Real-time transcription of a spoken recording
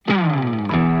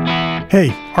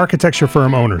Hey, architecture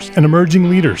firm owners and emerging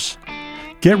leaders.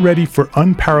 Get ready for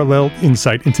unparalleled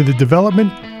insight into the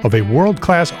development of a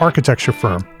world-class architecture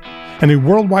firm and a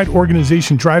worldwide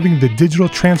organization driving the digital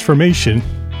transformation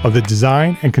of the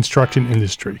design and construction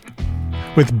industry.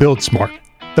 With Build Smart,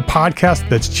 the podcast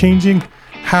that's changing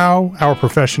how our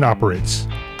profession operates.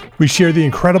 We share the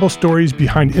incredible stories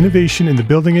behind innovation in the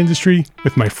building industry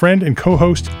with my friend and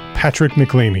co-host, Patrick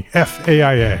McLamey,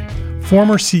 FAIA,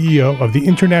 former CEO of the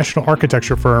international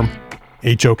architecture firm,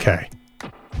 HOK.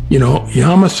 You know,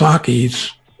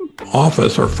 Yamasaki's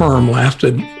office or firm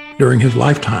lasted during his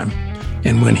lifetime.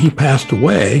 And when he passed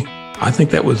away, I think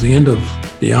that was the end of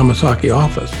the Yamasaki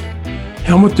office.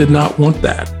 Helmut did not want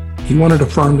that. He wanted a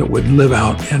firm that would live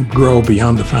out and grow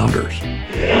beyond the founders.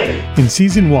 In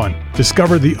Season 1,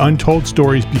 discover the untold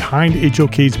stories behind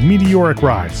HOK's meteoric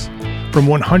rise, from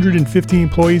 150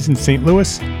 employees in St.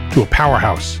 Louis to a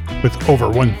powerhouse with over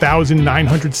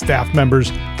 1,900 staff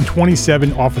members and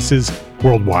 27 offices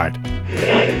worldwide.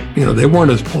 You know, they weren't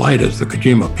as polite as the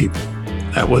Kojima people.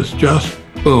 That was just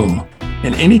boom.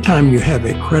 And anytime you have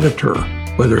a creditor,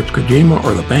 whether it's Kojima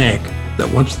or the bank, that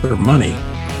wants their money,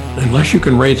 unless you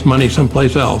can raise money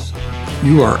someplace else,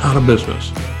 you are out of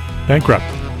business. Bankrupt.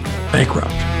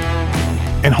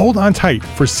 And hold on tight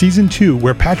for Season 2,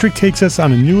 where Patrick takes us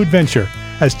on a new adventure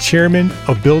as chairman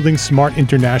of Building Smart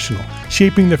International,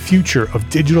 shaping the future of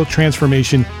digital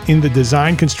transformation in the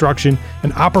design, construction,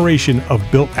 and operation of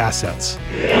built assets.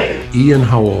 Ian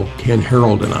Howell, Ken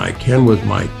Harold, and I, Ken was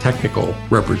my technical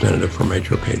representative from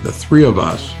HOK. The three of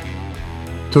us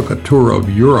took a tour of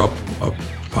Europe of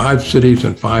 5 cities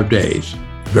in 5 days.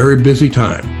 Very busy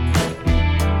time.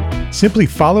 Simply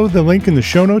follow the link in the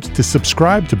show notes to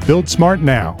subscribe to Build Smart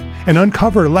now and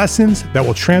uncover lessons that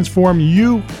will transform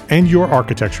you and your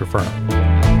architecture firm.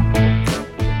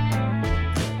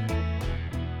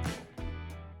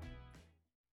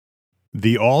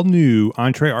 The all-new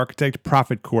EntreArchitect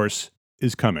Profit Course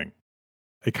is coming.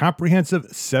 A comprehensive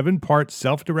 7-part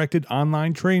self-directed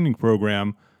online training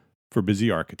program for busy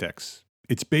architects.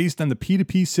 It's based on the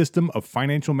P2P system of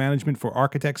financial management for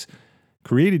architects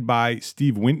created by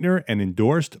Steve Wintner and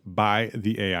endorsed by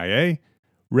the AIA.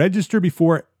 Register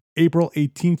before April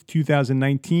 18th,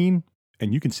 2019,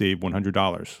 and you can save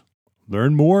 $100.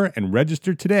 Learn more and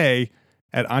register today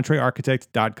at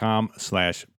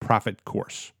entrearchitect.com/profit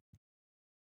course.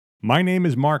 My name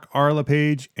is Mark R.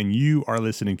 LePage, and you are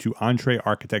listening to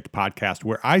EntreArchitect Podcast,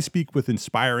 where I speak with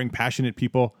inspiring, passionate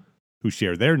people who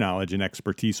share their knowledge and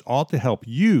expertise, all to help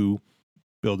you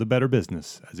build a better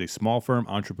business as a small firm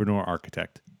entrepreneur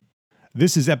architect.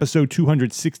 This is episode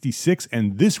 266,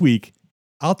 and this week,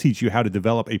 I'll teach you how to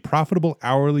develop a profitable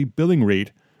hourly billing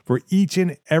rate for each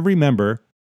and every member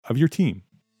of your team.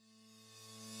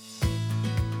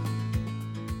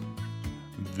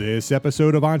 This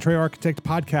episode of EntreArchitect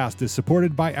Podcast is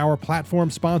supported by our platform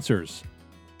sponsors,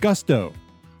 Gusto.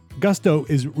 Gusto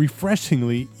is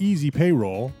refreshingly easy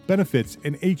payroll, benefits,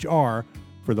 and HR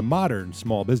for the modern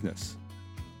small business.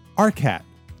 ARCAT,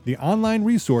 the online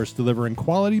resource delivering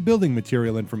quality building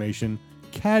material information,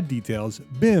 CAD details,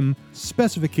 BIM,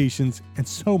 specifications, and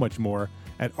so much more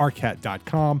at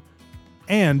arcat.com.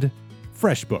 And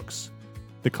FreshBooks,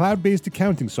 the cloud-based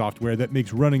accounting software that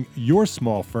makes running your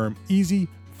small firm easy,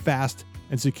 fast,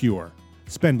 and secure.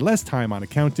 Spend less time on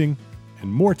accounting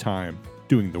and more time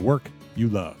doing the work you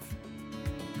love.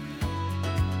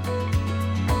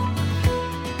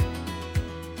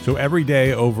 So every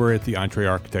day over at the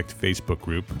EntreArchitect Facebook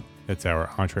group, that's our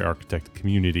EntreArchitect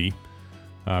community.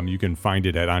 You can find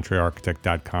it at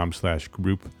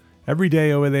entrearchitect.com/group. Every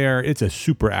day over there, it's a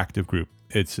super active group.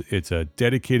 It's a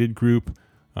dedicated group.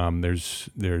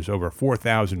 There's over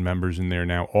 4,000 members in there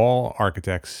now, all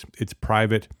architects. It's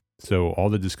private, so all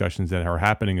the discussions that are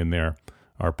happening in there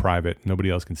are private.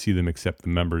 Nobody else can see them except the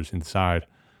members inside.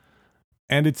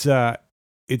 And it's a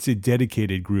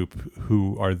dedicated group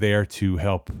who are there to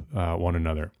help one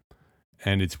another.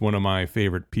 And it's one of my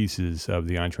favorite pieces of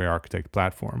the EntreArchitect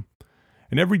platform.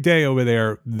 And every day over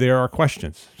there are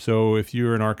questions. So if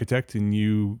you're an architect and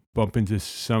you bump into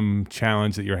some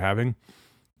challenge that you're having,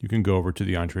 you can go over to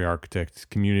the EntreArchitect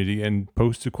community and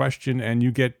post a question, and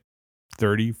you get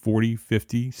 30, 40,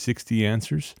 50, 60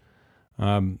 answers.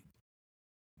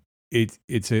 It's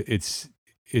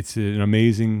an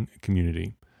amazing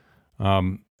community.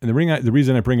 And the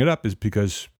reason I bring it up is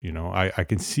because, you know, I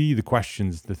can see the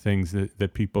questions, the things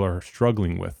that people are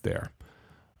struggling with there.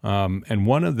 And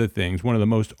one of the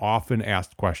most often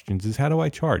asked questions is, how do I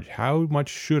charge? How much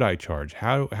should I charge?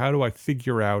 How do I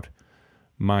figure out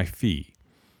my fee?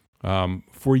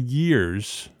 For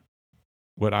years,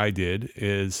 what I did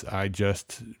is I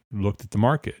just looked at the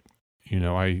market.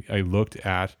 I looked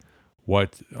at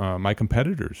what my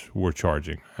competitors were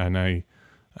charging, and I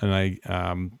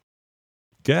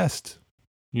guessed.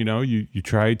 You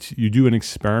do an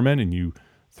experiment and you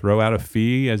throw out a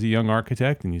fee as a young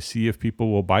architect, and you see if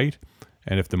people will bite.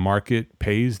 And if the market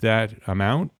pays that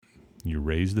amount, you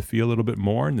raise the fee a little bit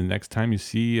more. And the next time you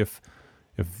see if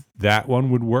that one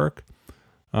would work.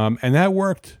 And that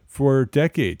worked for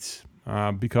decades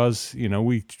because,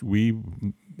 we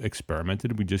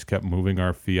experimented. We just kept moving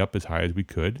our fee up as high as we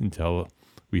could until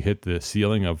we hit the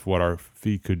ceiling of what our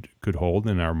fee could hold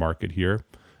in our market here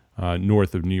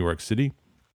north of New York City.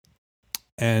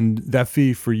 And that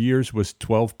fee for years was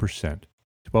 12%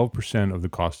 of the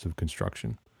cost of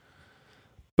construction.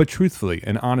 But truthfully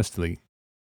and honestly,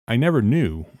 I never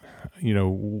knew,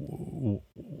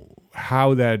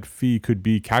 how that fee could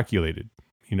be calculated.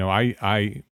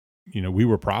 We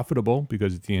were profitable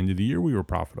because at the end of the year we were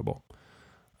profitable.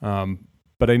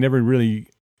 But I never really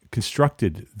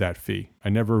constructed that fee. I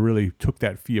never really took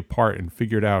that fee apart and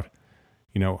figured out,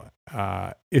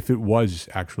 if it was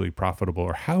actually profitable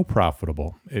or how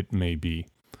profitable it may be.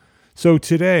 So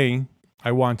today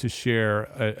I want to share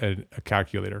a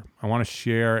calculator. I want to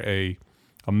share a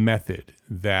method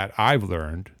that I've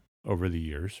learned over the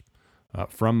years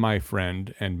from my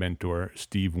friend and mentor,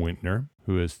 Steve Wintner,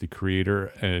 who is the creator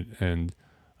and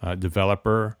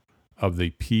developer of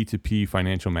the P2P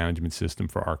financial management system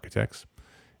for architects.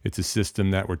 It's a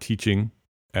system that we're teaching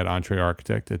at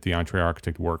EntreArchitect, at the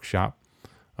EntreArchitect workshop,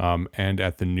 and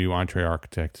at the new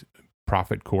EntreArchitect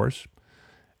profit course.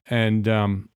 And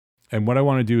what I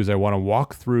want to do is I want to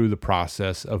walk through the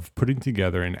process of putting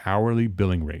together an hourly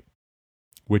billing rate,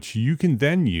 which you can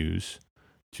then use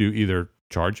to either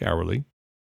charge hourly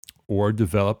or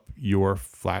develop your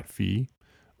flat fee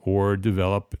or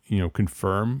develop,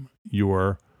 confirm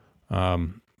your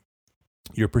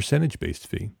percentage-based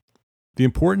fee. The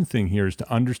important thing here is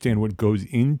to understand what goes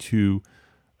into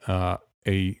a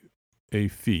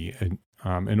fee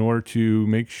in order to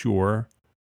make sure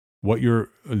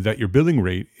that your billing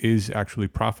rate is actually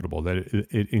profitable, that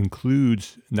it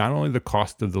includes not only the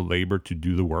cost of the labor to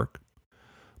do the work,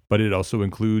 but it also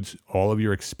includes all of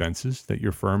your expenses that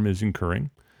your firm is incurring,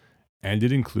 and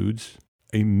it includes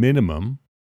a minimum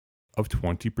of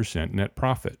 20% net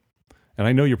profit. And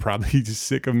I know you're probably just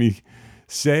sick of me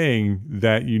saying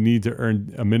that you need to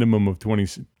earn a minimum of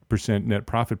 20% net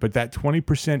profit, but that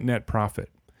 20% net profit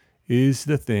is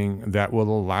the thing that will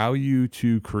allow you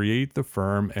to create the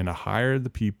firm and to hire the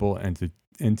people and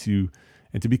to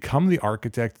become the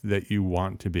architect that you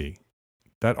want to be.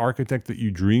 That architect that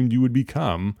you dreamed you would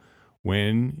become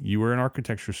when you were in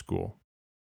architecture school.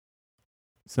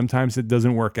 Sometimes it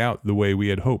doesn't work out the way we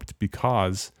had hoped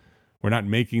because we're not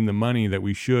making the money that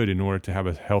we should in order to have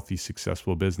a healthy,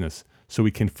 successful business so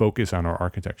we can focus on our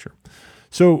architecture.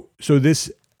 So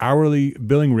this hourly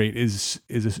billing rate is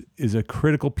a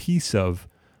critical piece of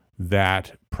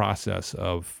that process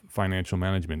of financial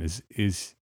management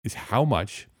is how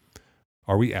much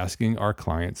are we asking our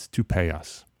clients to pay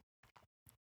us?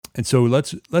 And so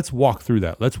let's walk through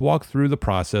that. Let's walk through the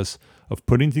process of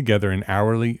putting together an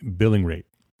hourly billing rate.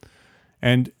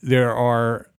 And there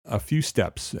are a few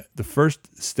steps. The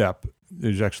first step,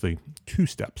 there's actually two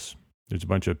steps. There's a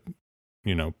bunch of,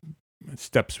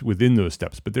 steps within those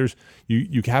steps, but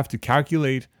you have to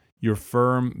calculate your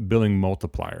firm billing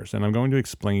multipliers, and I'm going to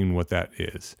explain what that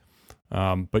is.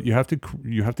 But you have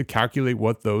to calculate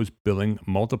what those billing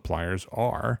multipliers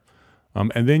are,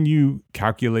 and then you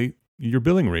calculate your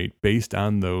billing rate based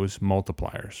on those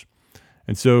multipliers.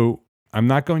 And so I'm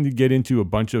not going to get into a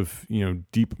bunch of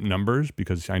deep numbers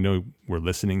because I know we're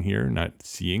listening here, not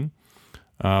seeing.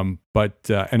 But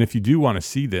if you do want to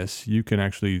see this, you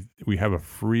can we have a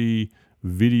free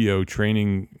video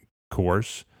training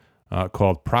course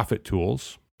called Profit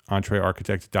Tools,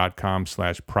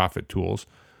 EntreArchitect.com/Profit Tools,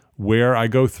 where I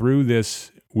go through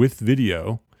this with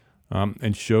video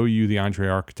and show you the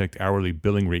EntreArchitect hourly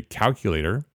billing rate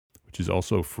calculator, which is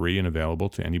also free and available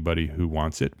to anybody who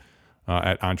wants it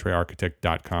at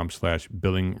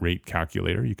EntreArchitect.com/billing rate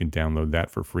calculator. You can download that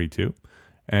for free too.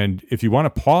 And if you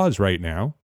want to pause right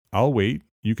now, I'll wait.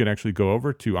 You can actually go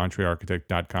over to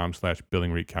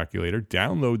EntreArchitect.com/billing rate calculator,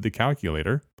 download the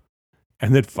calculator,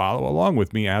 and then follow along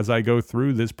with me as I go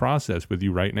through this process with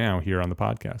you right now here on the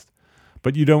podcast.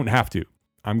 But you don't have to.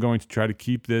 I'm going to try to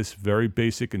keep this very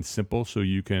basic and simple so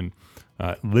you can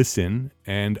listen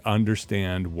and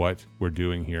understand what we're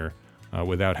doing here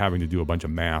without having to do a bunch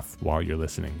of math while you're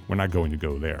listening. We're not going to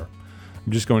go there.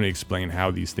 I'm just going to explain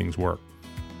how these things work.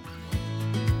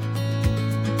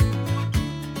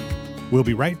 We'll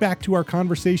be right back to our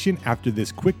conversation after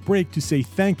this quick break to say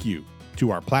thank you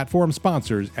to our platform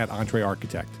sponsors at Entre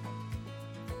Architect: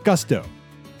 Gusto,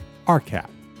 ARCAT,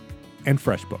 and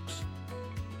FreshBooks.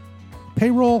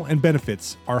 Payroll and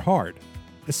benefits are hard,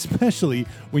 especially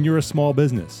when you're a small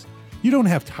business. You don't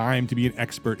have time to be an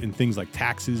expert in things like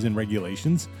taxes and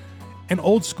regulations. And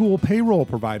old school payroll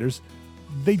providers,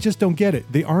 they just don't get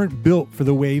it. They aren't built for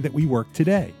the way that we work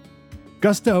today.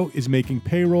 Gusto is making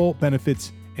payroll,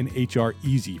 benefits, and HR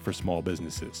easy for small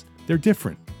businesses. They're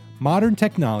different. Modern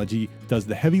technology does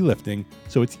the heavy lifting,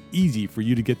 so it's easy for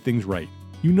you to get things right.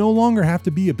 You no longer have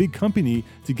to be a big company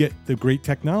to get the great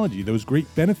technology, those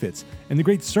great benefits, and the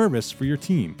great service for your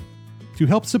team. To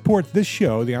help support this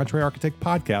show, the Entre Architect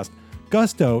Podcast,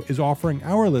 Gusto is offering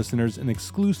our listeners an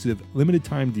exclusive limited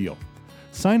time deal.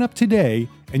 Sign up today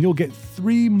and you'll get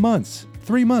 3 months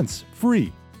free.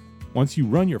 Once you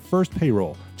run your first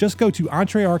payroll, just go to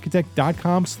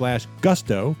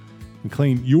entrearchitect.com/gusto and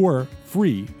claim your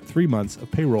free 3 months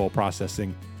of payroll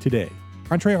processing today.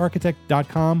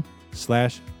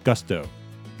 entrearchitect.com/gusto.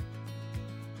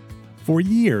 For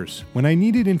years, when I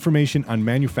needed information on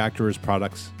manufacturers'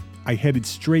 products, I headed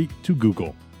straight to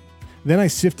Google. Then I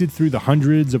sifted through the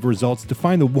hundreds of results to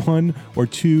find the one or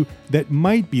two that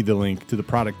might be the link to the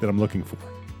product that I'm looking for.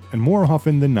 And more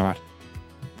often than not,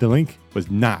 the link was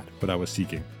not what I was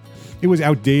seeking. It was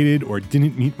outdated or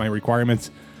didn't meet my requirements,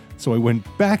 so I went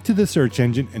back to the search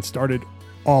engine and started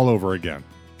all over again.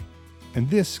 And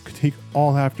this could take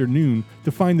all afternoon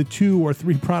to find the 2 or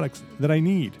 3 products that I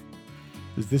need.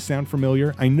 Does this sound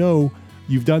familiar? I know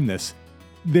you've done this.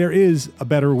 There is a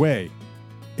better way.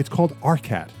 It's called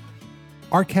ARCAT.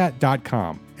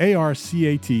 ARCAT.com,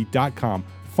 ARCAT.com.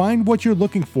 Find what you're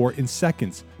looking for in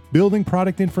seconds. Building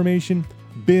product information,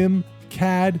 BIM,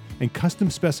 CAD, and custom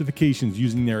specifications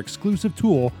using their exclusive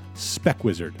tool,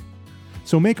 SpecWizard.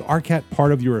 So make ARCAT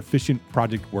part of your efficient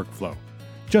project workflow.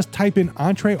 Just type in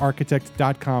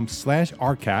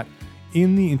entrearchitect.com/ARCAT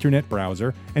in the internet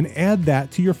browser and add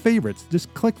that to your favorites.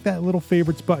 Just click that little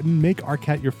favorites button, make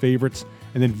ARCAT your favorites,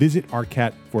 and then visit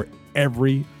ARCAT for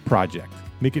every project.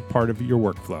 Make it part of your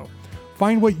workflow.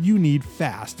 Find what you need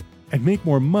fast and make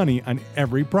more money on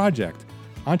every project.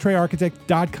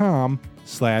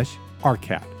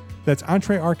 entrearchitect.com/ARCAT. That's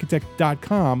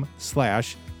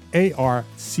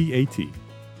entrearchitect.com/ARCAT.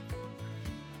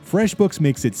 FreshBooks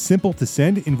makes it simple to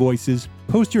send invoices,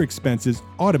 post your expenses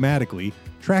automatically,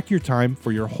 track your time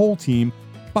for your whole team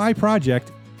by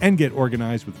project, and get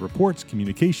organized with reports,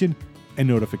 communication, and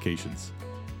notifications.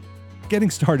 Getting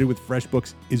started with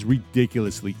FreshBooks is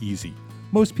ridiculously easy.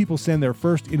 Most people send their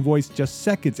first invoice just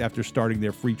seconds after starting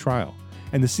their free trial.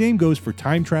 And the same goes for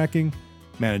time tracking,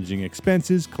 managing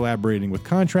expenses, collaborating with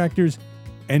contractors,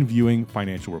 and viewing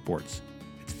financial reports.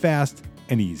 It's fast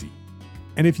and easy.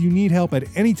 And if you need help at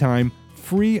any time,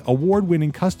 free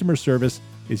award-winning customer service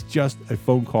is just a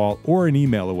phone call or an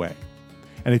email away.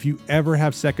 And if you ever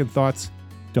have second thoughts,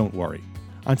 don't worry.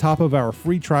 On top of our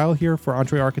free trial here for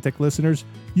Entre Architect listeners,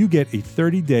 you get a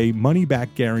 30-day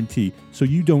money-back guarantee, so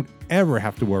you don't ever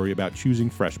have to worry about choosing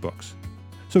FreshBooks.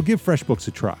 So give FreshBooks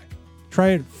a try.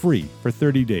 Try it free for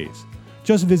 30 days.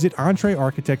 Just visit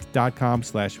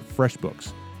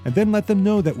entrearchitect.com/FreshBooks and then let them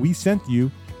know that we sent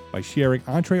you by sharing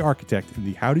Entre Architect in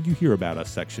the How Did You Hear About Us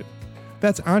section.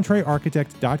 That's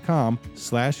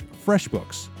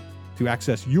entrearchitect.com/FreshBooks to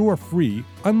access your free,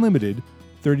 unlimited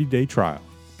 30-day trial.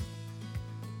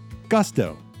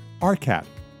 Gusto, ARCAT,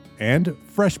 and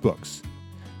FreshBooks.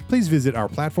 Please visit our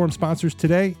platform sponsors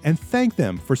today and thank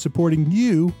them for supporting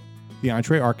you, the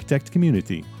Entre Architect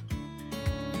community.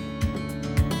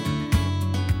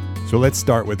 So let's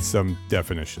start with some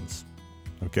definitions,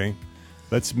 okay?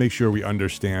 Let's make sure we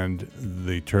understand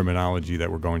the terminology that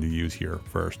we're going to use here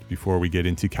first before we get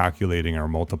into calculating our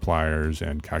multipliers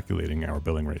and calculating our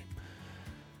billing rate.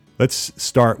 Let's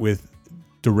start with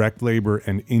direct labor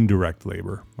and indirect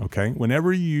labor, okay?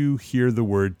 Whenever you hear the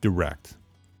word direct,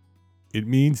 it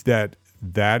means that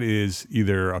is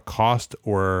either a cost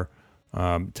or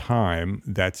time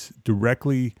that's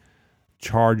directly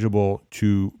chargeable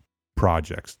to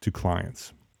projects, to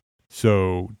clients.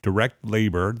 So direct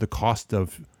labor, the cost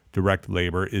of direct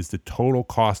labor is the total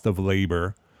cost of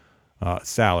labor,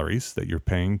 salaries that you're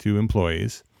paying to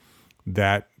employees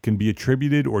that can be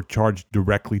attributed or charged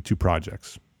directly to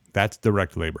projects. That's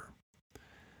direct labor.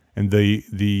 And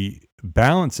the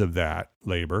balance of that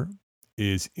labor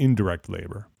is indirect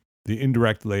labor. The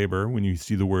indirect labor, when you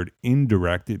see the word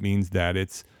indirect, it means that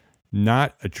it's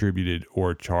not attributed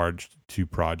or charged to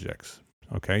projects.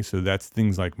 Okay, so that's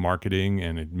things like marketing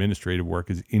and administrative work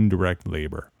is indirect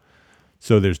labor.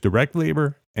 So there's direct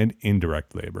labor and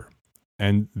indirect labor.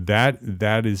 And that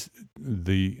is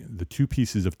the two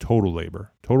pieces of total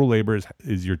labor. Total labor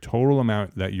is your total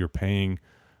amount that you're paying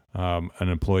an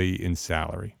employee in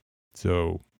salary.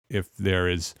 So if there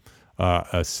is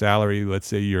a salary, let's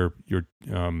say you're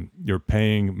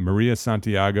paying Maria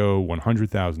Santiago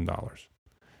 $100,000,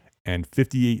 and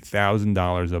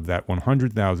 $58,000 of that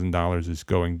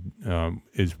 $100,000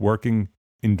 is working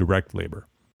in direct labor.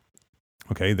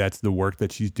 Okay, that's the work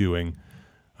that she's doing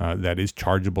that is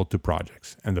chargeable to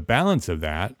projects, and the balance of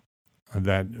that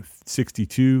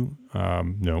 42,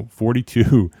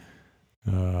 40.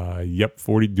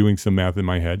 Doing some math in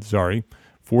my head. Sorry,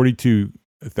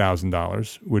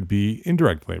 $42,000 would be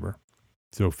indirect labor.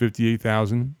 So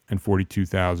 58,000 and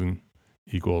 42,000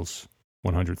 equals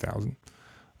 100,000.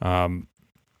 And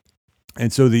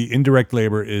so the indirect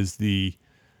labor is the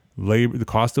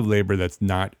cost of labor that's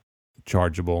not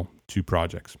chargeable to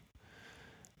projects.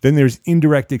 Then there's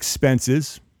indirect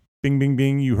expenses. Bing, bing,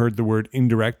 bing. You heard the word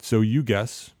indirect. So you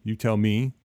guess, you tell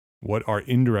me, what are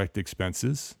indirect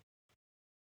expenses?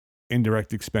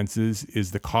 Indirect expenses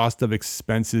is the cost of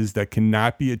expenses that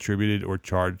cannot be attributed or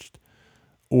charged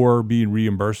or be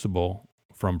reimbursable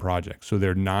from projects. So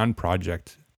they're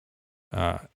non-project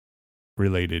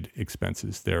related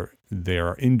expenses. They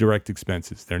are indirect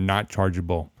expenses. They're not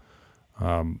chargeable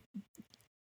to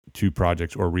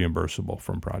projects or reimbursable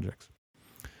from projects.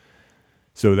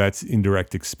 So that's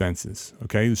indirect expenses.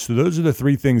 Okay, so those are the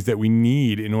three things that we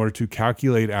need in order to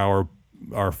calculate our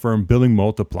firm billing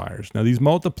multipliers. Now, these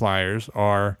multipliers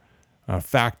are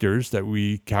factors that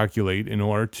we calculate in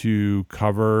order to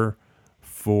cover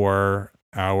for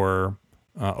our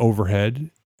overhead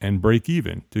and break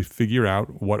even, to figure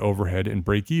out what overhead and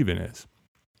break even is.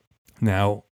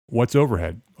 Now, what's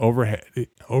overhead?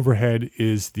 Overhead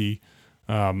is the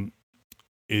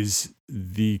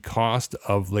cost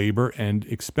of labor and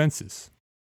expenses,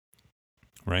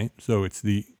 right? So it's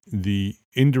the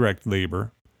indirect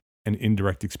labor and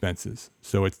indirect expenses.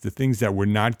 So it's the things that we're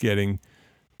not getting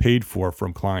paid for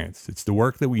from clients. It's the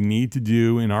work that we need to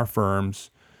do in our firms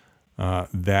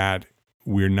that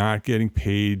we're not getting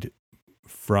paid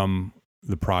from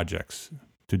the projects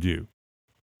to do.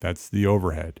 That's the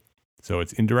overhead. So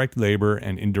it's indirect labor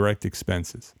and indirect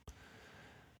expenses.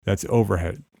 That's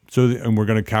overhead. And we're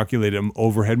going to calculate an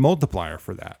overhead multiplier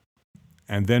for that.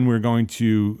 And then we're going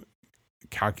to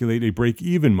calculate a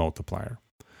break-even multiplier.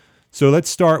 So let's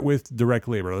start with direct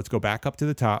labor. Let's go back up to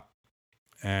the top.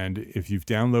 And if you've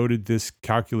downloaded this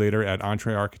calculator at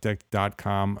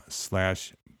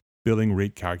entrearchitect.com/billing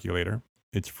rate calculator,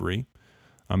 it's free.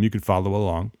 You can follow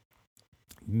along.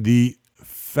 The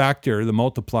factor, the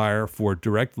multiplier for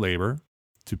direct labor,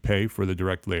 to pay for the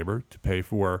direct labor, to pay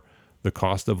for the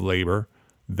cost of labor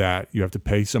that you have to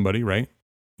pay somebody, right?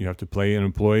 You have to pay an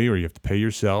employee or you have to pay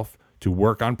yourself to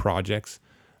work on projects.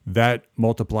 That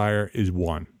multiplier is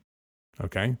 1.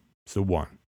 Okay? So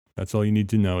 1. That's all you need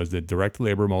to know, is that direct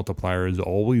labor multiplier is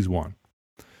always 1.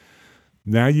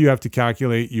 Now you have to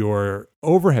calculate your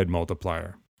overhead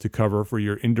multiplier to cover for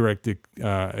your indirect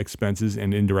expenses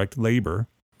and indirect labor.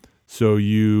 So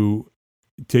you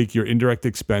take your indirect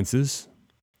expenses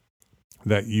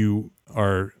that you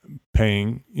are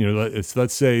paying.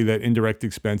 Let's say that indirect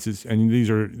expenses, and these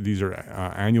are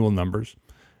annual numbers,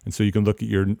 and so you can look at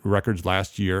your records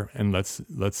last year, and let's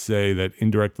say that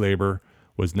indirect labor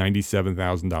was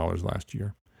 $97,000 last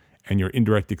year, and your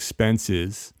indirect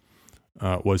expenses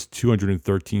was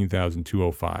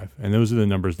 $213,205, and those are the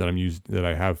numbers that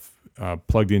I have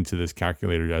plugged into this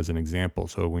calculator as an example.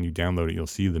 So when you download it, you'll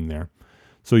see them there.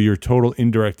 So your total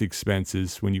indirect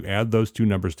expenses, when you add those two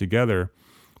numbers together,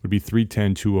 would be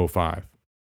 $310,205.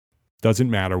 Doesn't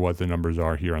matter what the numbers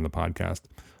are here on the podcast.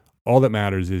 All that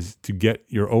matters is to get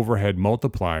your overhead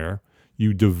multiplier,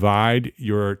 you divide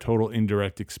your total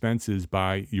indirect expenses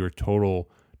by your total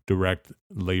direct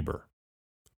labor.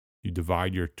 You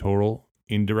divide your total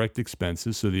indirect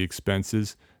expenses, so the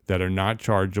expenses that are not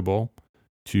chargeable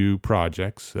to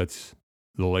projects, that's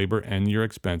the labor and your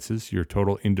expenses, your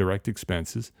total indirect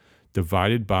expenses,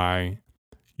 divided by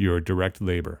your direct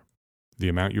labor, the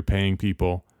amount you're paying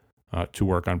people to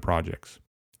work on projects.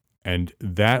 And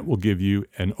that will give you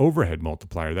an overhead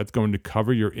multiplier. That's going to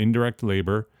cover your indirect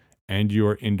labor and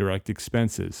your indirect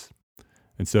expenses.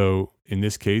 And so in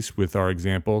this case, with our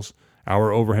examples,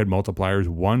 our overhead multiplier is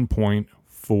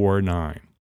 1.49.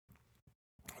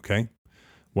 Okay?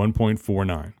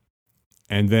 1.49.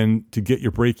 And then to get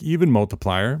your break-even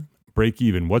multiplier,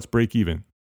 break-even, what's break-even?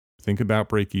 Think about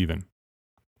break-even.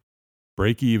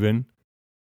 Break-even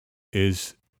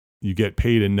is you get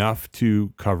paid enough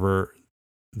to cover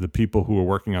the people who are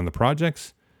working on the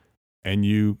projects, and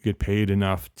you get paid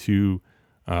enough to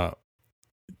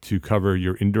to cover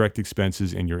your indirect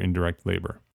expenses and your indirect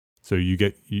labor. So you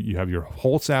have your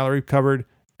whole salary covered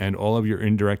and all of your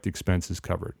indirect expenses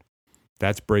covered.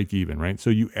 That's break even, right? So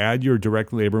you add your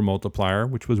direct labor multiplier,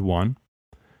 which was 1,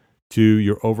 to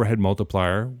your overhead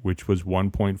multiplier, which was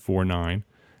 1.49.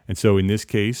 And so in this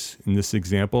case, in this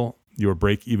example, your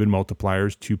break even multiplier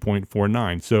is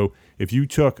 2.49. So if you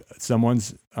took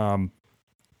someone's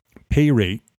pay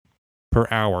rate per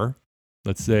hour,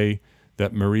 let's say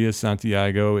that Maria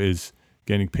Santiago is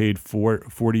getting paid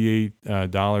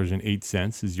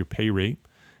 $48.08 is your pay rate,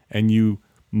 and you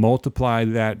multiply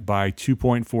that by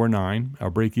 2.49, our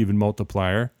break-even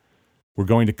multiplier, we're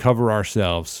going to cover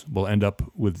ourselves. We'll end up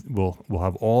with, we'll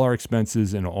have all our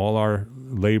expenses and all our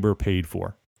labor paid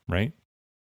for, right?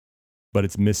 But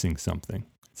it's missing something.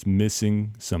 It's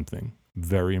missing something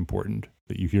very important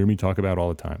that you hear me talk about all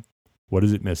the time. What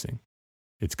is it missing?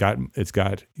 It's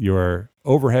got your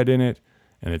overhead in it,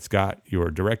 and it's got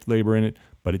your direct labor in it,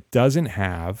 but it doesn't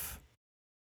have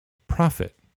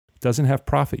profit. It doesn't have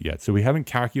profit yet. So we haven't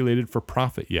calculated for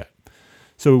profit yet.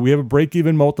 So we have a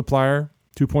break-even multiplier,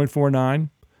 2.49.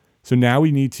 So now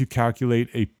we need to calculate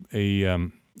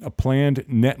a planned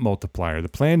net multiplier. The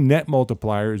planned net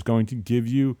multiplier is going to give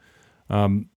you,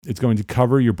 it's going to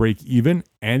cover your break-even,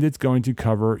 and it's going to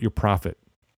cover your profit.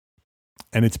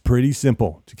 And it's pretty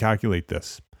simple to calculate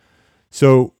this.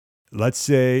 So let's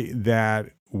say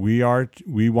that we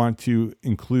want to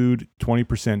include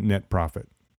 20% net profit,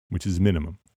 which is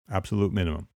minimum, absolute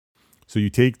minimum. So you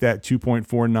take that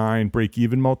 2.49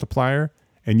 break-even multiplier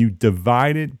and you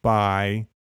divide it by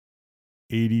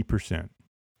 80%.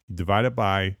 You divide it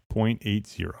by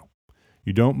 0.80.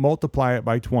 You don't multiply it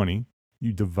by 20.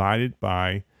 You divide it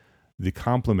by the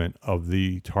complement of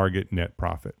the target net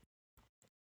profit.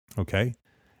 Okay?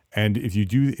 And if you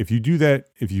do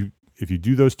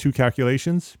those two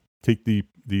calculations, take the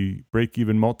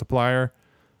break-even multiplier,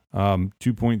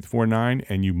 2.49,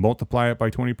 and you multiply it by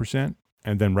 20%,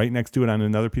 and then right next to it on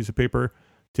another piece of paper,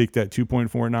 take that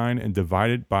 2.49 and divide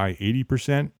it by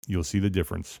 80%, you'll see the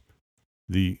difference.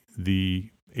 The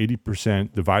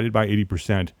 80% divided by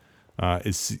 80%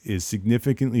 is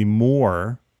significantly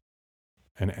more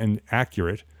and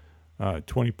accurate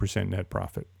 20% net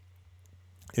profit.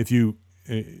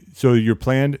 So your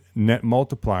planned net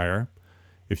multiplier,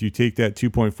 if you take that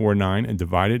 2.49 and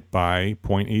divide it by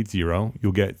 0.80,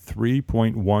 you'll get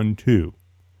 3.12.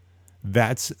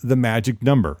 That's the magic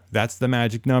number. That's the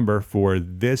magic number for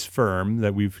this firm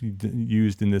that we've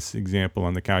used in this example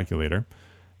on the calculator.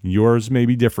 Yours may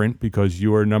be different because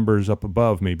your numbers up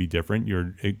above may be different.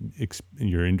 Your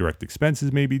indirect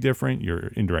expenses may be different. Your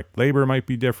indirect labor might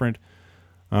be different.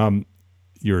 What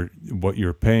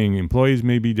you're paying employees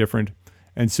may be different.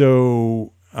 And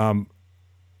so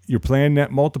your planned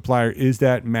net multiplier is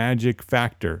that magic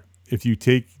factor. If you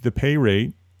take the pay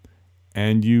rate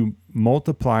and you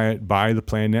multiply it by the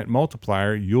planned net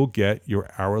multiplier, you'll get your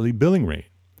hourly billing rate.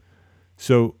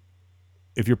 So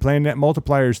if your planned net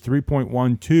multiplier is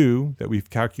 3.12 that we've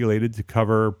calculated to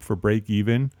cover for break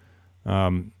even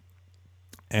and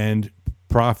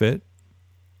profit,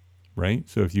 right?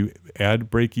 So if you add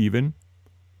break even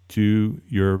to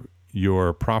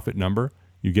your profit number,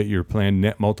 you get your planned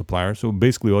net multiplier. So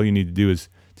basically all you need to do is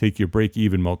take your break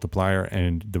even multiplier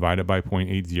and divide it by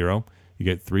 0.80. You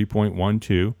get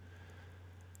 3.12.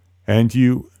 And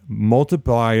you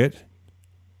multiply it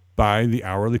by the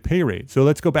hourly pay rate. So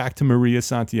let's go back to Maria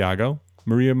Santiago.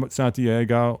 Maria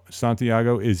Santiago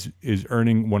is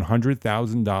earning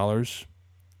 $100,000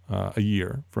 a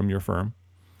year from your firm.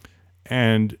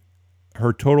 And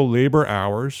her total labor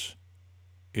hours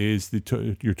is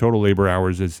your total labor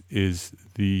hours is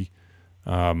the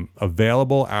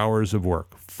available hours of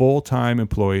work. Full-time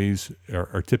employees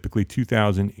are typically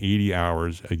 2,080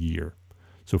 hours a year.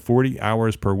 So 40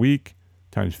 hours per week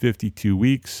times 52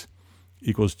 weeks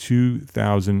equals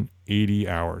 2,080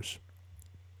 hours.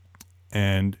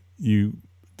 And you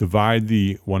divide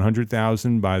the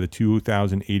 100,000 by the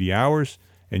 2,080 hours,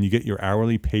 and you get your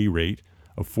hourly pay rate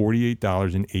of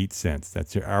 $48.08.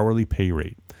 That's your hourly pay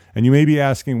rate. And you may be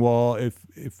asking, well, if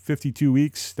 52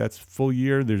 weeks, that's full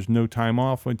year, there's no time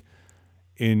off.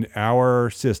 In our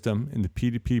system, in the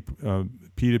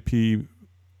P2P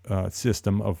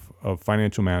system of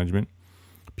financial management,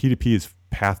 P2P is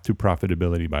path to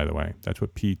profitability, by the way. That's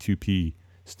what P2P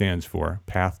stands for,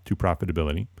 path to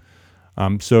profitability.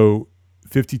 So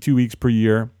 52 weeks per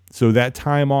year. So that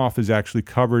time off is actually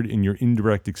covered in your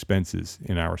indirect expenses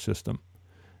in our system.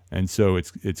 And so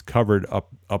it's covered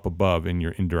up above in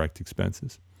your indirect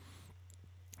expenses.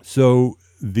 So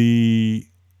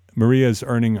Maria is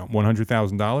earning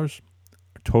 $100,000.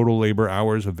 Total labor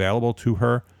hours available to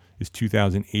her is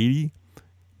 2,080.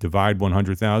 Divide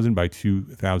 100,000 by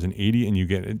 2,080, and you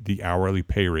get the hourly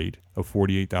pay rate of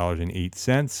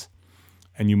 $48.08.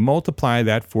 And you multiply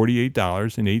that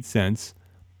 $48.08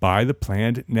 by the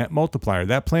planned net multiplier.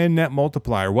 That planned net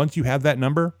multiplier, once you have that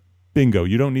number, bingo.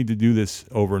 You don't need to do this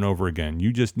over and over again.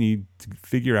 You just need to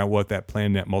figure out what that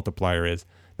planned net multiplier is.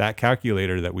 That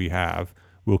calculator that we have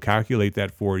will calculate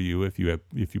that for you if you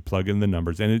plug in the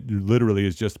numbers. And it literally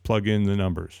is just plug in the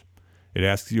numbers. It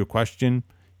asks you a question.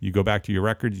 You go back to your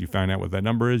records, you find out what that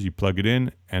number is, you plug it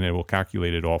in, and it will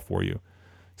calculate it all for you.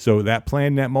 So that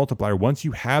planned net multiplier, once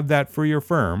you have that for your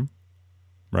firm,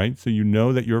 right? So you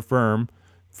know that your firm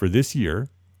for this year,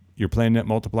 your planned net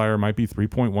multiplier might be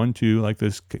 3.12, like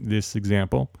this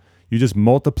example. You just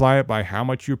multiply it by how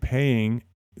much you're paying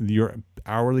your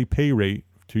hourly pay rate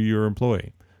to your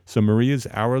employee. So Maria's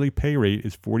hourly pay rate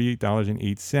is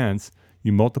 $48.08.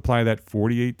 You multiply that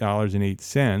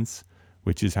 $48.08,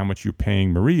 which is how much you're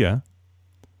paying Maria.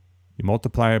 You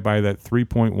multiply it by that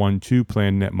 3.12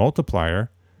 planned net multiplier,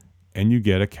 and you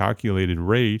get a calculated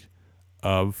rate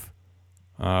of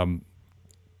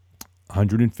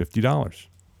 $150,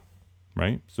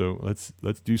 right? So let's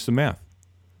do some math.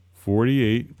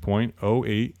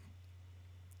 48.08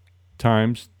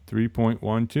 times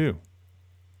 3.12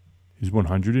 is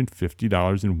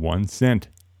 $150.01.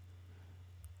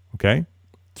 Okay?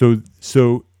 So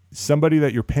somebody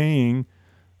that you're paying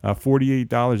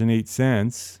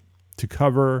 $48.08 to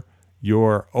cover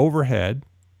your overhead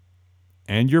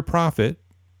and your profit,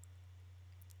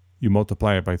 you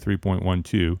multiply it by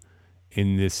 3.12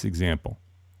 in this example.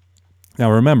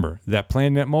 Now remember, that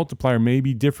planned net multiplier may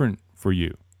be different for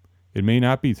you. It may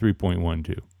not be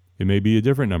 3.12. It may be a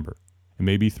different number. It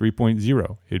may be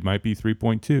 3.0. It might be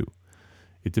 3.2.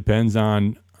 It depends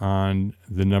on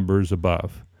the numbers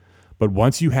above. But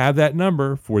once you have that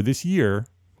number for this year,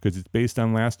 because it's based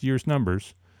on last year's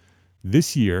numbers,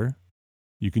 this year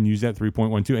you can use that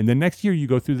 3.12. And then next year you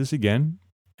go through this again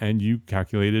and you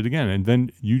calculate it again. And then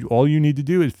all you need to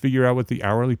do is figure out what the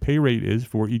hourly pay rate is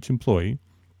for each employee,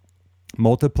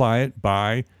 multiply it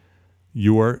by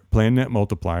your planned net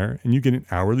multiplier, and you get an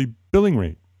hourly billing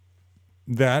rate.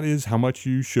 That is how much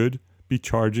you should be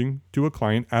charging to a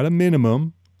client at a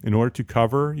minimum in order to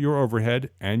cover your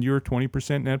overhead and your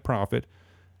 20% net profit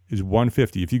is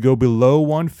 $150. If you go below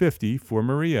 150 for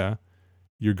Maria,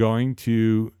 you're going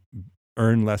to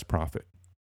earn less profit.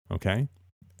 Okay?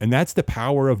 And that's the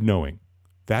power of knowing.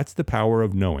 That's the power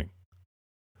of knowing.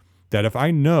 That if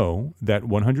I know that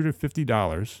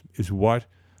 $150 is what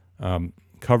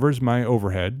covers my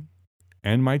overhead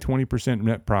and my 20%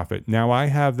 net profit, now I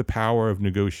have the power of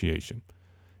negotiation.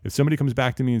 If somebody comes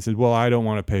back to me and says, well, I don't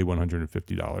want to pay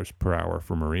 $150 per hour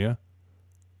for Maria.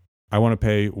 I want to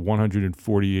pay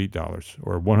 $148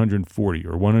 or $140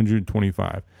 or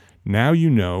 $125. Now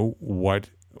you know what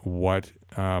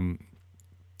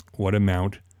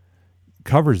amount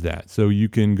covers that. So you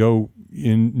can go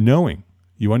in knowing.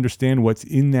 You understand what's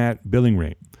in that billing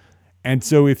rate. And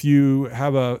so if you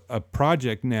have a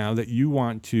project now that you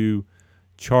want to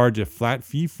charge a flat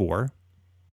fee for,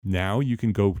 now you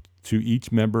can go to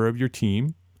each member of your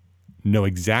team, know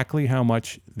exactly how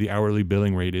much the hourly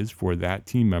billing rate is for that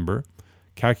team member,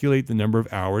 calculate the number of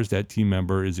hours that team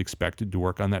member is expected to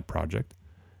work on that project,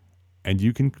 and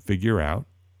you can figure out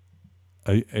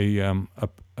a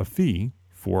fee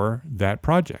for that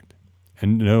project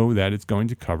and know that it's going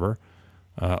to cover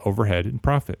overhead and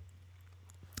profit.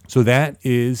 So that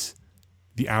is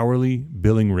the hourly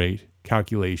billing rate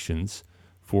calculations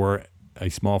for a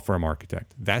small firm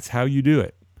architect. That's how you do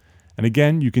it. And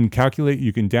again, you can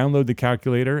download the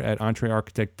calculator at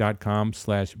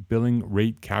entrearchitect.com/billing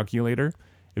rate calculator.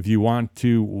 If you want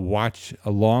to watch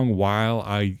along while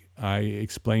I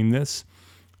explain this,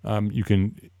 you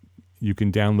can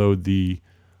download the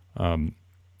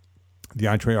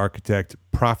EntreArchitect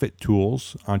Profit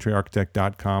Tools.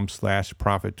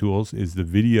 entrearchitect.com/profit tools is the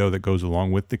video that goes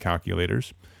along with the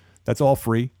calculators. That's all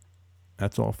free.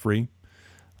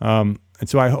 And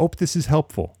so I hope this is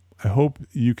helpful. I hope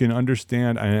you can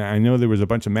understand. I know there was a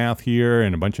bunch of math here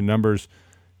and a bunch of numbers.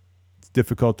 It's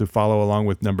difficult to follow along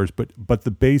with numbers, but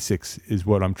the basics is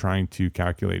what I'm trying to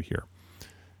calculate here.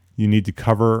 You need to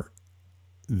cover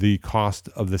the cost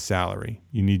of the salary.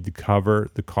 You need to cover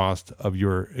the cost of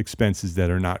your expenses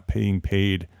that are not being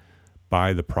paid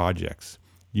by the projects.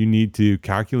 You need to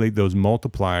calculate those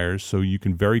multipliers so you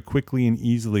can very quickly and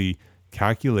easily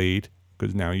calculate,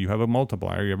 because now you have a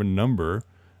multiplier, you have a number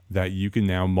that you can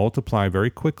now multiply very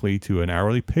quickly to an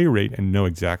hourly pay rate and know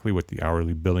exactly what the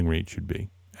hourly billing rate should be.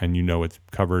 And you know it's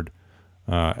covered,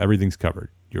 everything's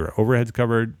covered. Your overhead's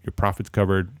covered, your profit's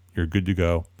covered, you're good to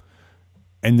go.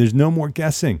 And there's no more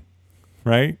guessing,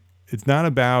 right? It's not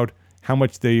about how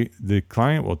much the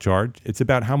client will charge. It's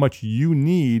about how much you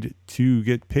need to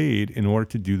get paid in order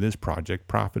to do this project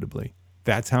profitably.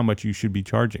 That's how much you should be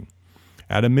charging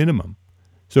at a minimum.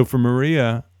 So for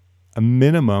Maria, a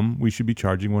minimum, we should be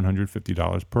charging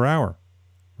 $150 per hour,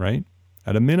 right?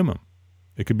 At a minimum.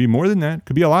 It could be more than that. It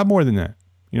could be a lot more than that.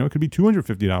 It could be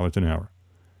 $250 an hour.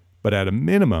 But at a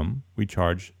minimum, we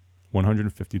charge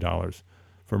 $150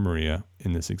 for Maria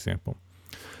in this example.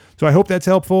 So I hope that's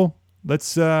helpful.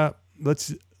 Let's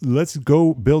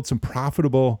go build some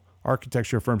profitable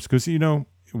architecture firms, because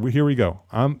here we go.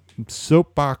 I'm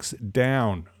soapbox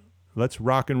down. Let's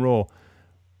rock and roll.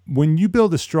 When you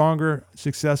build a stronger,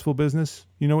 successful business,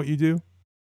 you know what you do?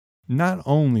 Not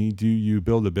only do you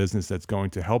build a business that's going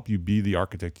to help you be the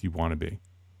architect you want to be,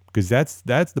 because that's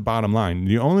the bottom line.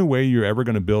 The only way you're ever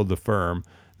going to build the firm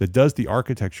that does the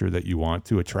architecture that you want,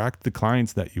 to attract the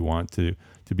clients that you want, to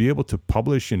be able to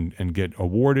publish and get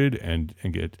awarded and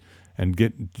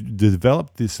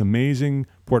develop this amazing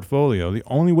portfolio. The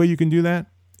only way you can do that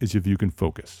is if you can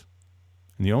focus.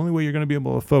 And the only way you're going to be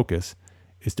able to focus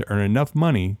is to earn enough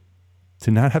money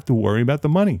to not have to worry about the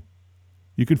money.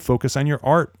 You can focus on your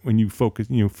art when you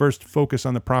first focus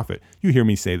on the profit. You hear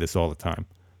me say this all the time.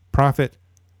 Profit,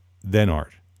 then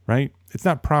art, right? It's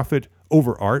not profit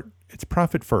over art. It's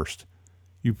profit first.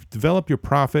 You develop your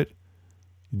profit,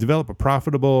 you develop a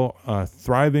profitable,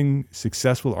 thriving,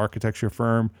 successful architecture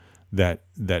firm that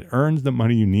earns the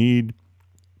money you need.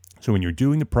 So when you're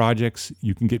doing the projects,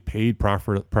 you can get paid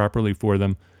properly for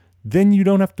them. Then you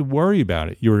don't have to worry about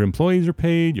it. Your employees are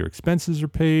paid, your expenses are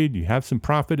paid, you have some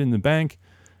profit in the bank.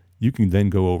 You can then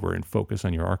go over and focus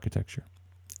on your architecture.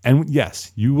 And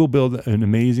yes, you will build an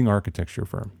amazing architecture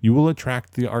firm. You will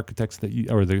attract the architects the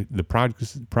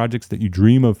projects that you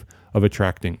dream of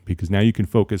attracting, because now you can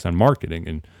focus on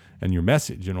marketing and your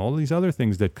message and all these other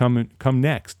things that come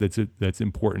next. That's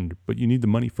important, but you need the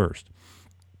money first.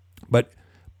 But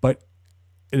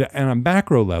on a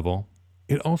macro level,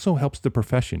 it also helps the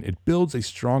profession. It builds a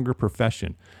stronger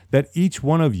profession that each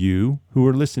one of you who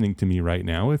are listening to me right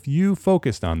now, if you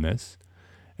focused on this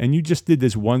and you just did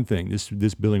this one thing,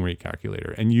 this billing rate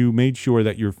calculator, and you made sure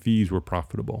that your fees were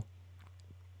profitable,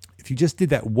 if you just did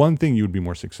that one thing, you would be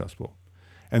more successful.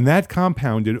 And that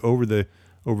compounded over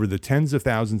the tens of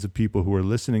thousands of people who are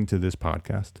listening to this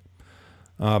podcast.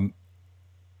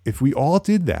 If we all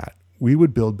did that, we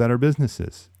would build better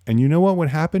businesses. And you know what would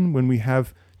happen when we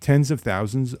have tens of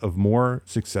thousands of more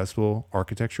successful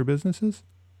architecture businesses?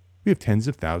 We have tens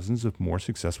of thousands of more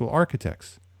successful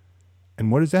architects.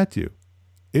 And what does that do?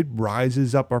 It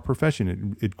rises up our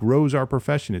profession. It grows our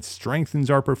profession. It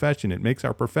strengthens our profession. It makes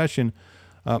our profession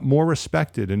more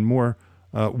respected and more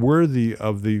worthy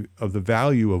of the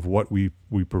value of what we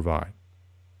provide.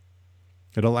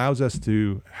 It allows us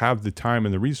to have the time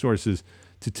and the resources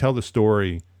to tell the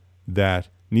story that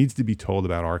needs to be told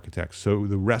about architects, so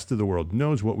the rest of the world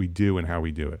knows what we do and how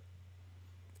we do it.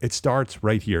 It starts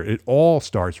right here. It all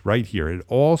starts right here. It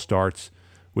all starts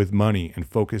with money and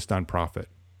focused on profit.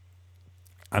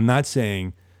 I'm not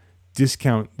saying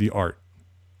discount the art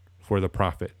for the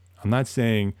profit. I'm not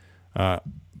saying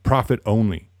profit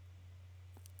only.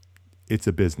 It's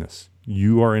a business.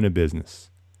 You are in a business.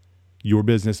 Your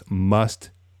business must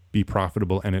be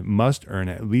profitable, and it must earn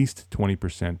at least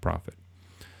 20% profit.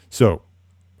 So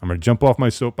I'm going to jump off my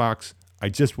soapbox. I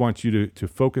just want you to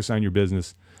focus on your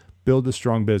business, build a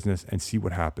strong business, and see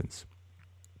what happens.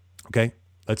 Okay,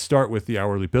 let's start with the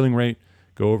hourly billing rate.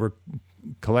 Go over,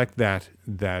 collect that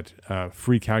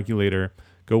free calculator.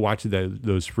 Go watch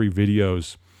those free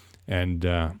videos, and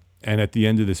at the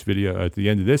end of this video, at the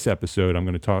end of this episode, I'm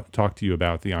going to talk to you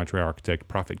about the EntreArchitect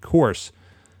Profit course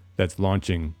that's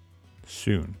launching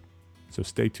soon. So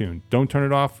stay tuned. Don't turn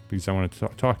it off, because I want to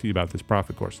talk to you about this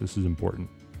profit course. This is important.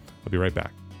 I'll be right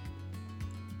back.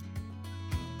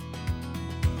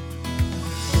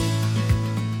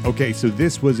 Okay, so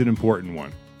this was an important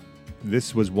one.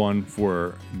 This was one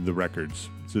for the records.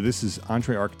 So this is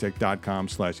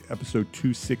EntreArchitect.com/episode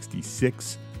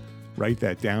 266. Write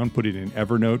that down, put it in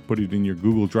Evernote, put it in your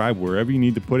Google Drive, wherever you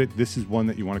need to put it. This is one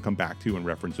that you want to come back to and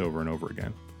reference over and over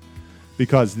again,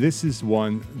 because this is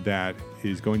one that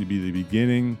is going to be the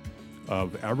beginning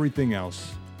of everything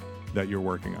else that you're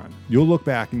working on. You'll look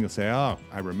back and you'll say, oh,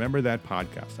 I remember that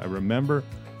podcast. I remember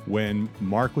when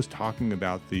Mark was talking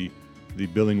about the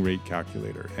billing rate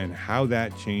calculator and how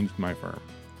that changed my firm.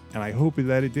 And I hope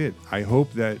that it did. I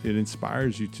hope that it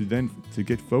inspires you to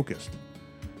get focused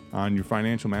on your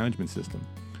financial management system.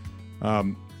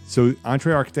 So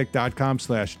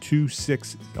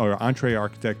EntreArchitect.com/26 or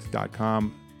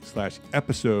EntreArchitect.com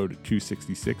architect.com/episode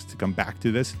 266 to come back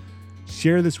to this.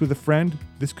 Share this with a friend.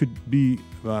 This could be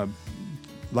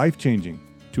life-changing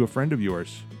to a friend of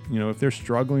yours. You know, if they're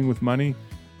struggling with money,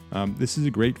 this is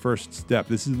a great first step.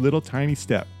 This is a little tiny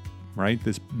step, right?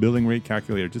 This billing rate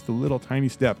calculator, just a little tiny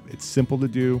step. It's simple to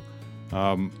do.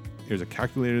 There's a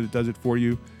calculator that does it for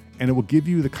you, and it will give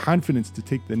you the confidence to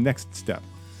take the next step.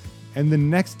 And the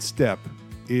next step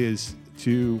is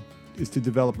to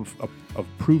develop a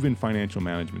proven financial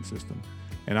management system.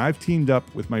 And I've teamed up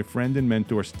with my friend and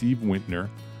mentor, Steve Wintner,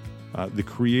 the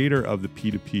creator of the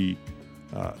P2P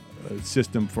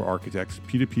system for architects,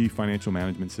 P2P financial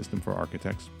management system for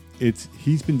architects.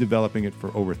 He's been developing it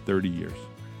for over 30 years.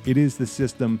 It is the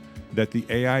system that the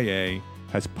AIA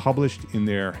has published in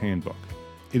their handbook.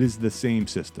 It is the same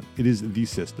system. It is the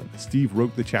system. Steve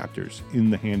wrote the chapters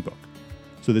in the handbook.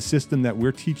 So the system that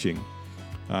we're teaching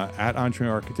at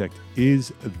EntreArchitect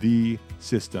is the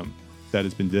system that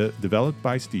has been developed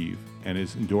by Steve and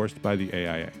is endorsed by the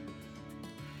AIA.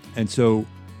 And so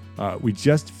we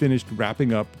just finished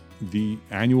wrapping up the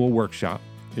annual workshop.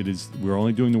 We're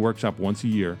only doing the workshop once a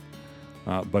year.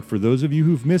 But for those of you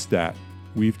who've missed that,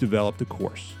 we've developed a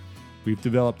course. We've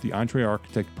developed the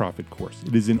EntreArchitect Profit course.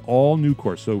 It is an all-new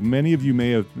course. So many of you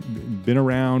may have been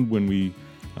around when we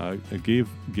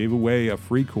gave away a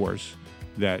free course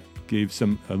that gave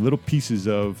some little pieces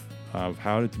of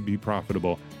how to be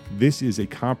profitable. This is a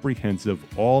comprehensive,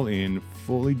 all-in,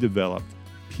 fully developed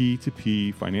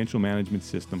P2P financial management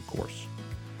system course.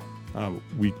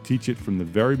 We teach it from the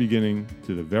very beginning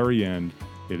to the very end.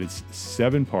 It is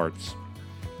 7 parts,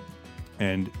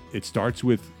 and it starts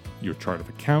with your chart of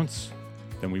accounts.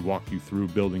 Then we walk you through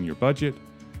building your budget.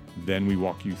 Then we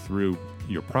walk you through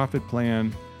your profit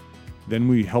plan. Then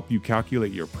we help you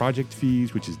calculate your project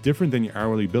fees, which is different than your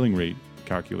hourly billing rate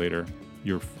calculator.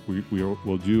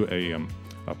 We'll do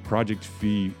a project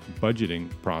fee budgeting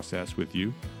process with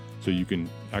you, so you can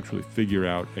actually figure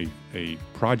out a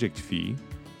project fee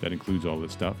that includes all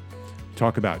this stuff.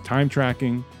 Talk about time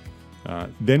tracking.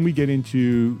 Then we get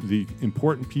into the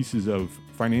important pieces of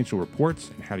financial reports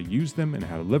and how to use them and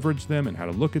how to leverage them and how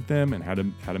to look at them and how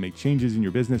to make changes in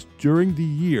your business during the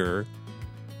year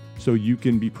so you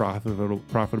can be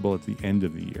profitable at the end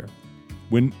of the year.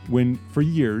 When for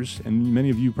years, and many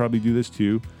of you probably do this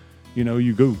too, you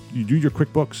do your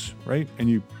QuickBooks, right? And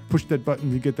you push that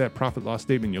button to get that profit loss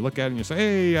statement. You look at it and you say,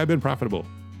 hey, I've been profitable.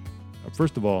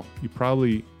 First of all,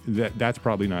 that's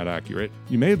probably not accurate.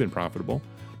 You may have been profitable,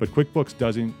 but QuickBooks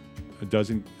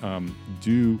doesn't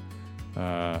do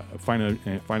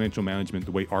financial management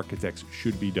the way architects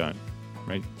should be done,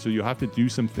 right? So you have to do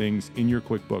some things in your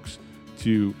QuickBooks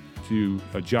to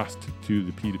adjust to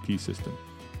the P2P system.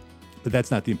 But that's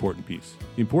not the important piece.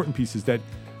 The important piece is that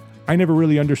I never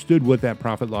really understood what that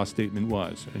profit loss statement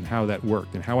was and how that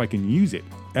worked and how I can use it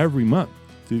every month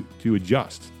to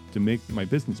adjust to make my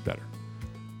business better.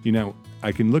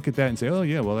 I can look at that and say, oh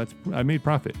yeah, well I made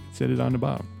profit. It said it on the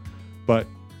bottom. But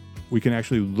we can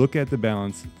actually look at the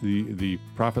balance, the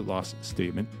profit loss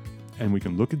statement, and we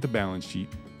can look at the balance sheet,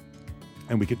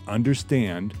 and we can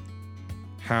understand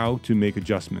how to make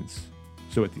adjustments.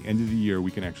 So at the end of the year, we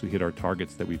can actually hit our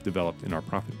targets that we've developed in our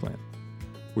profit plan.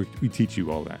 We teach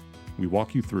you all that. We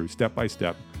walk you through step by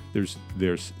step.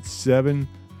 There's 7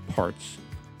 parts.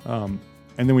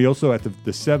 And then we also, at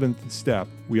the 7th step,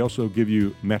 we also give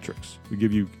you metrics. We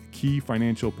give you key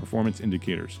financial performance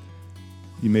indicators.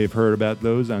 You may have heard about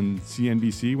those on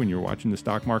CNBC when you're watching the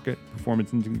stock market,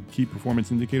 key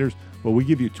performance indicators. Well, we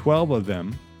give you 12 of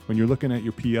them when you're looking at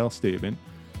your PL statement.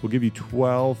 We'll give you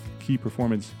 12 key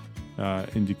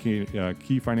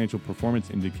key financial performance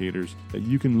indicators that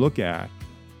you can look at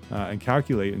and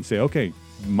calculate and say, okay,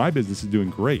 my business is doing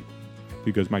great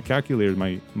because my calculator,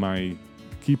 my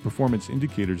key performance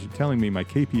indicators are telling me my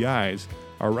KPIs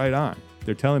are right on.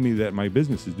 They're telling me that my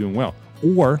business is doing well,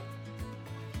 or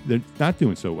they're not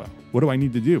doing so well. What do I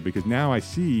need to do? Because now I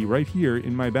see right here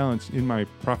in my balance, in my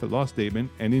profit loss statement,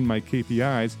 and in my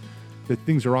KPIs that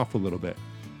things are off a little bit,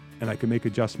 and I can make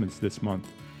adjustments this month.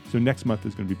 So next month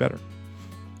is going to be better.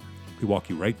 We walk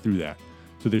you right through that.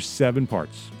 So there's 7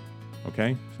 parts.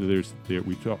 Okay. So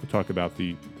we talk about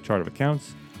the chart of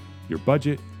accounts, your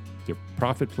budget, your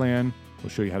profit plan. We'll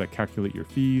show you how to calculate your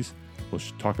fees. We'll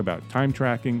talk about time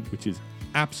tracking, which is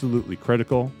absolutely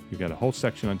critical. We've got a whole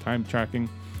section on time tracking.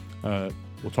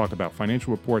 We'll talk about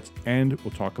financial reports, and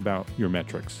we'll talk about your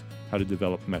metrics, how to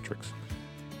develop metrics.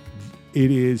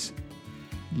 It is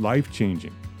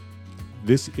life-changing.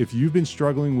 If you've been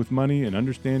struggling with money and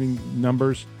understanding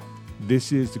numbers,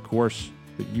 this is the course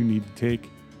that you need to take.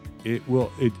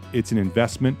 It's an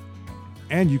investment,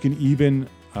 and you can even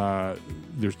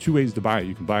there's two ways to buy it.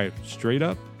 You can buy it straight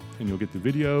up, and you'll get the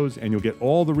videos, and you'll get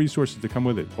all the resources that come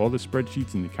with it, all the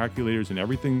spreadsheets and the calculators and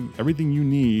everything you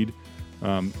need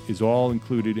is all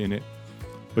included in it.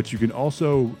 But you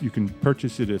can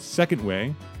purchase it a second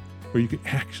way, where you can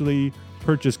actually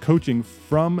purchase coaching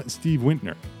from Steve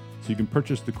Wintner. So you can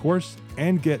purchase the course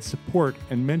and get support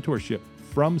and mentorship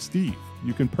from Steve.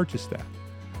 You can purchase that.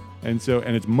 And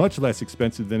it's much less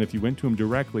expensive than if you went to him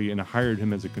directly and hired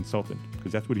him as a consultant,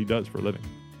 because that's what he does for a living.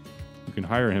 You can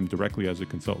hire him directly as a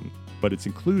consultant, but it's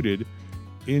included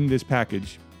in this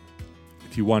package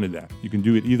if you wanted that. You can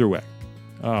do it either way.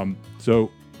 So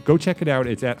go check it out.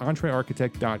 It's at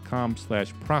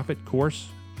entrearchitect.com/profit course.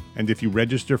 And if you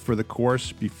register for the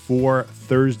course before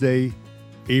Thursday,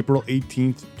 April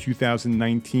 18th,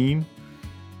 2019,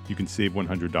 you can save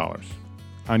 $100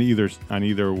 on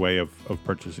either way of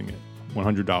purchasing it.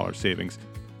 $100 savings.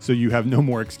 So you have no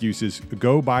more excuses.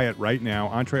 Go buy it right now.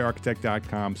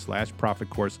 entrearchitect.com/profit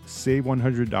course. Save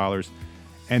 $100.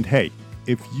 And hey,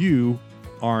 if you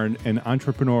are an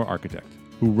entrepreneur architect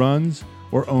who runs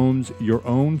or owns your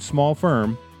own small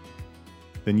firm,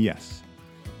 then yes,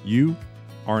 you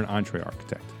are an Entre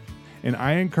Architect. And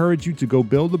I encourage you to go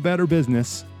build a better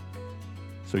business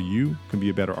so you can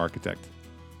be a better architect.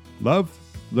 Love,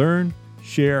 learn,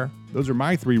 share. Those are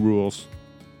my 3 rules.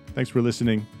 Thanks for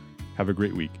listening. Have a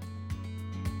great week.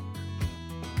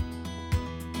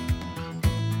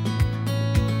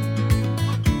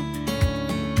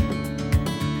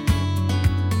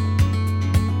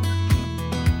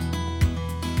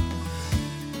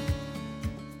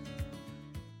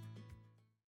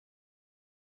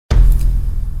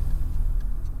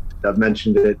 I've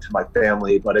mentioned it to my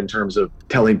family, but in terms of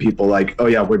telling people like, oh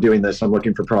yeah, we're doing this, I'm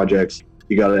looking for projects,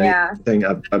 you got anything?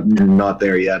 I'm not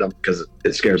there yet because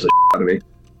it scares the shit out of me.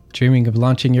 Dreaming of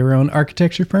launching your own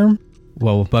architecture firm?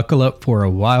 Well, buckle up for a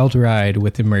wild ride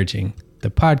with Emerging, the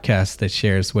podcast that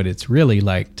shares what it's really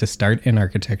like to start an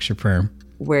architecture firm.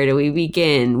 Where do we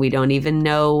begin? We don't even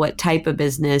know what type of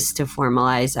business to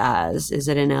formalize as. Is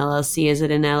it an LLC? Is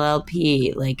it an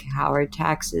LLP? Like, how are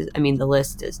taxes? I mean, the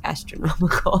list is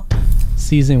astronomical.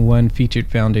 Season 1 featured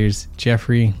founders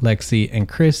Jeffrey, Lexi, and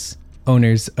Chris,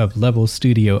 owners of Level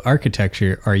Studio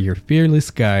Architecture, are your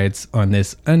fearless guides on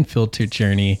this unfiltered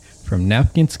journey from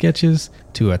napkin sketches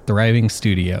to a thriving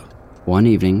studio. One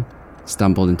evening,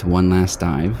 stumbled into one last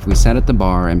dive, we sat at the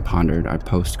bar and pondered our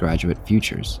postgraduate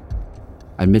futures.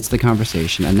 Amidst the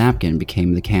conversation, a napkin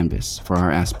became the canvas for our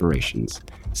aspirations,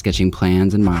 sketching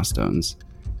plans and milestones,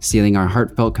 sealing our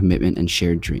heartfelt commitment and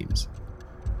shared dreams.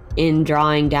 In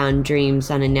drawing down dreams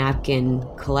on a napkin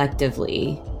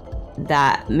collectively,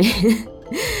 that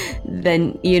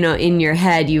then, in your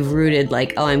head, you've rooted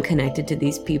like, oh, I'm connected to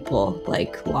these people,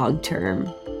 like long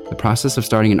term. The process of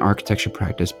starting an architecture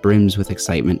practice brims with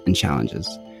excitement and challenges,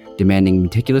 demanding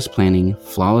meticulous planning,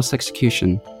 flawless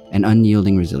execution, and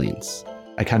unyielding resilience.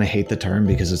 I kind of hate the term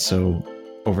because it's so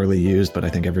overly used, but I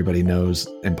think everybody knows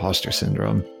imposter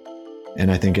syndrome.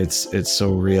 And I think it's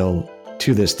so real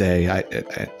to this day. I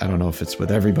don't know if it's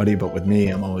with everybody, but with me,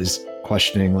 I'm always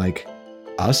questioning like,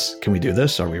 us? Can we do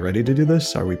this? Are we ready to do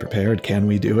this? Are we prepared? Can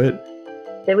we do it?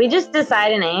 Did we just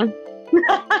decide a name?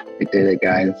 We did it,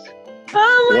 guys.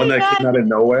 Oh my The one that God. came out of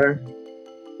nowhere?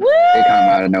 Woo! They come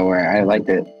out of nowhere. I liked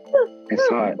it. I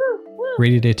saw it.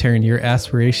 Ready to turn your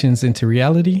aspirations into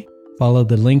reality? Follow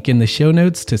the link in the show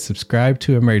notes to subscribe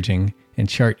to Emerging and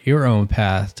chart your own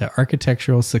path to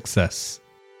architectural success.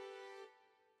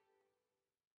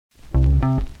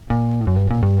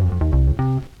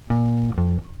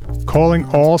 Calling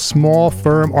all small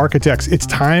firm architects. It's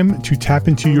time to tap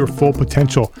into your full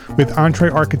potential with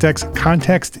Entre Architects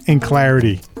Context and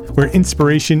Clarity, where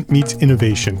inspiration meets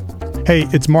innovation. Hey,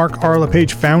 it's Mark R.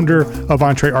 LePage, founder of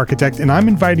Entre Architect, and I'm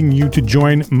inviting you to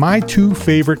join my 2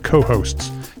 favorite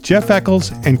co-hosts, Jeff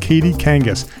Eccles and Katie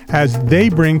Kangas, as they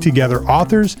bring together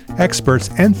authors, experts,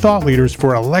 and thought leaders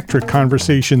for electric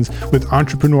conversations with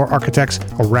entrepreneur architects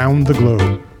around the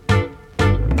globe.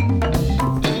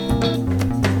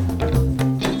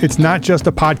 It's not just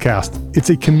a podcast, it's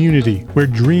a community where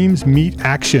dreams meet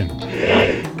action.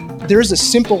 There's a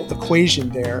simple equation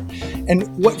there. And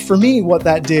what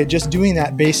that did, just doing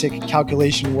that basic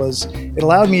calculation, was it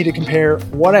allowed me to compare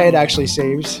what I had actually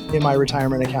saved in my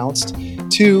retirement accounts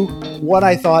to what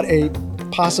I thought a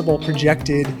possible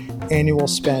projected annual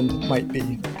spend might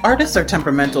be. Artists are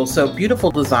temperamental, so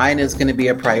beautiful design is going to be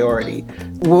a priority.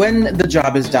 When the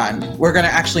job is done, we're going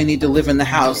to actually need to live in the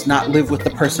house, not live with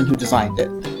the person who designed it.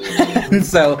 And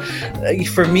so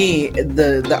for me,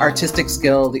 the artistic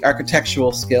skill, the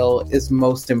architectural skill is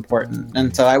most important.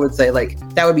 And so I would say like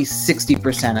that would be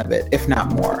 60% of it, if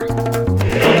not more.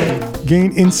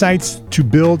 gain insights to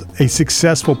build a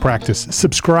successful practice.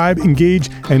 Subscribe, engage,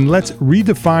 and let's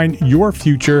redefine your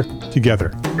future together.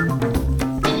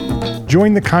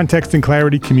 Join the Context and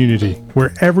Clarity community,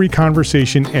 where every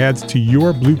conversation adds to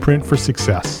your blueprint for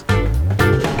success.